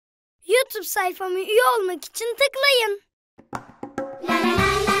YouTube sayfama üye olmak için tıklayın.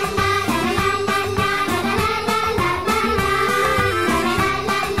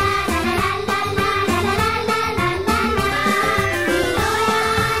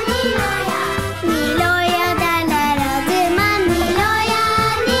 Niloya derler adıma, Niloya,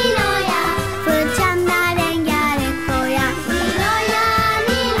 Niloya, fırçamda rengarenk boya. Niloya,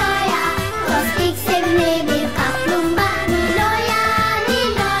 Niloya, tosbik sevimli bir kaplumbağa. Niloya,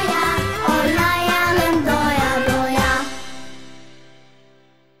 Niloya, oynayalım doya doya.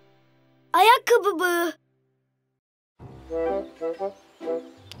 Ayakkabı bağı.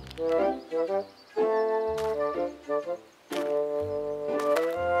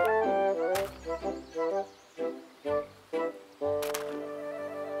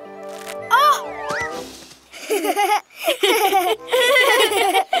 Ah!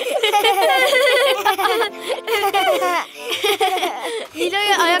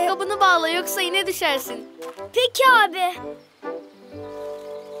 Nilo'ya ayakkabını bağla yoksa yine düşersin. Peki abi.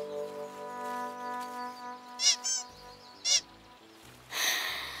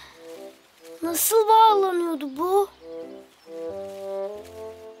 Nasıl bağlanıyordu bu?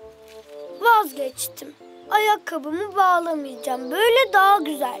 Vazgeçtim. Ayakkabımı bağlamayacağım. Böyle daha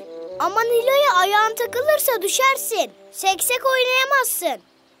güzel. Ama Niloya, ayağın takılırsa düşersin. Seksek oynayamazsın.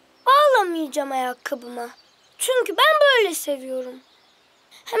 Bağlamayacağım ayakkabıma. Çünkü ben böyle seviyorum.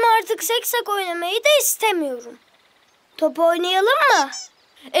 Hem artık seksek oynamayı da istemiyorum. Top oynayalım mı?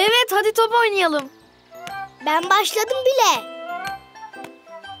 Evet, hadi top oynayalım. Ben başladım bile.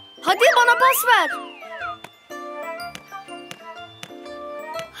 Hadi bana pas ver.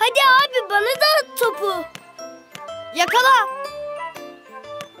 Hadi abi, bana da at topu. Yakala.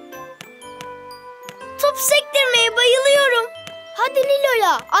 Top sektirmeye bayılıyorum. Hadi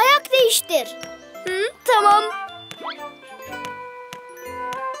Niloya, ayak değiştir. Hı, tamam.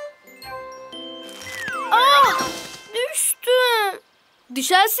 Ah! Düştüm.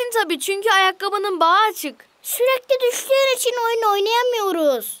 Düşersin tabii çünkü ayakkabının bağı açık. Sürekli düştüğün için oyun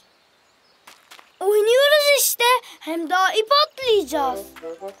oynayamıyoruz. Oynuyoruz işte. Hem daha ip atlayacağız.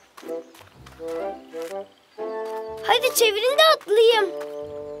 Hadi çevirin de atlayayım.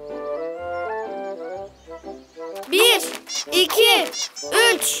 1, 2,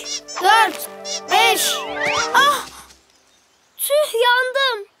 3, 4, 5. Ah! Tüh,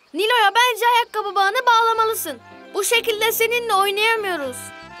 yandım. Nilo'ya, bence ayakkabı bağını bağlamalısın. Bu şekilde seninle oynayamıyoruz.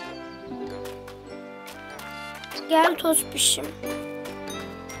 Gel Tospiş'im.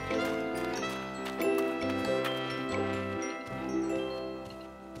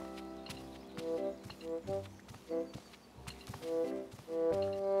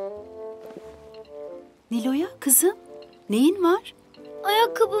 Niloya kızım, neyin var?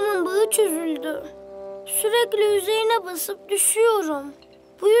 Ayakkabımın bağı çözüldü. Sürekli üzerine basıp düşüyorum.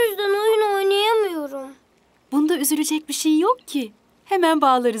 Bu yüzden oyun oynayamıyorum. Bunda üzülecek bir şey yok ki. Hemen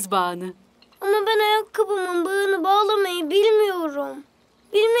bağlarız bağını. Ama ben ayakkabımın bağını bağlamayı bilmiyorum.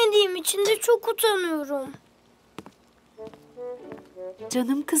 Bilmediğim için de çok utanıyorum.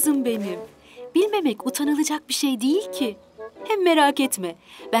 Canım kızım benim. Bilmemek utanılacak bir şey değil ki. Hem merak etme.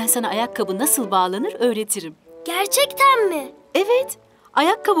 Ben sana ayakkabı nasıl bağlanır öğretirim. Gerçekten mi? Evet,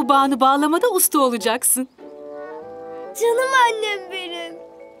 ayakkabı bağını bağlamada usta olacaksın. Canım annem benim.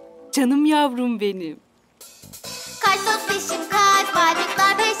 Canım yavrum benim. Kaç dost peşim kaç,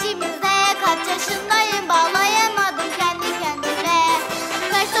 bacaklar peşimizde. Kaç yaşındayım, bağlayamadım kendi kendime.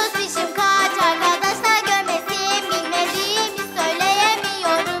 Kaç dost peşim kaç, arkadaşlar görmesin. Bilmediğimi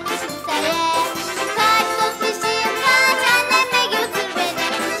söyleyemiyorum kimseye. Kaç dost peşim kaç, anneme götür beni.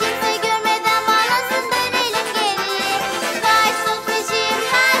 Kimse görmeden bağlasın, dönelim geri. Kaç dost peşim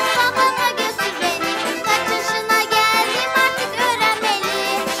kaç, babama götür beni. Kaç yaşına geldim, artık öğrenmeli.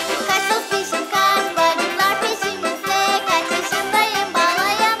 Kaç dost peşim kaç, bacaklar peşimizde. Kaç yaşındayım,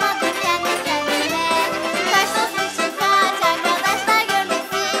 bağlayamadım kendi kendime. Kaç dost peşim kaç, arkadaşlar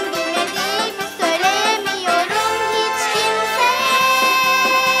görmesin. Bilmediğimi söyleyemiyorum hiç kimseye.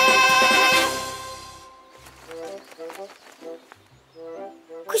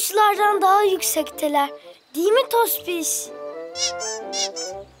 Kuşlardan daha yüksekteler. Değil mi Tospiş?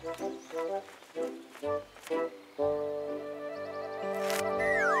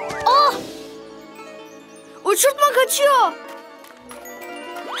 Oh! Uçurtma kaçıyor.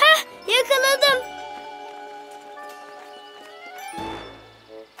 Heh, yakaladım.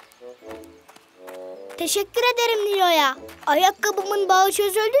 Teşekkür ederim Nilo'ya. Ayakkabımın bağı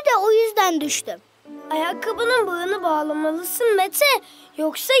çözüldü de o yüzden düştüm. Ayakkabının bağını bağlamalısın Mete.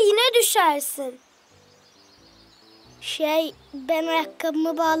 Yoksa yine düşersin. Ben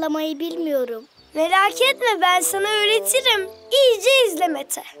ayakkabımı bağlamayı bilmiyorum. Merak etme, ben sana öğretirim. İyice izle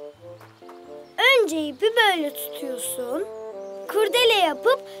Mete. Önce ipi böyle tutuyorsun. Kurdele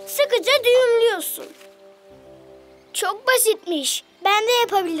yapıp sıkıca düğümlüyorsun. Çok basitmiş. Ben de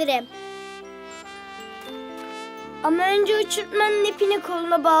yapabilirim. Ama önce uçurtmanın ipini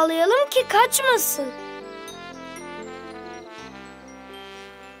koluna bağlayalım ki kaçmasın.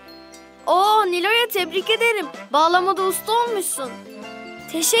 Oo Niloya, tebrik ederim. Bağlamada usta olmuşsun.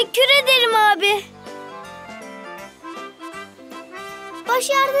 Teşekkür ederim abi.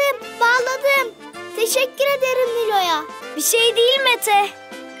 Başardım, bağladım. Teşekkür ederim Niloya. Bir şey değil Mete.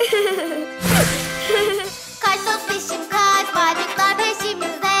 Kaç dost peşim kaç, bağcıklar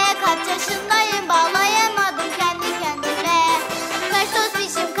peşimizde. Kaç yaşındayım, bağlamayı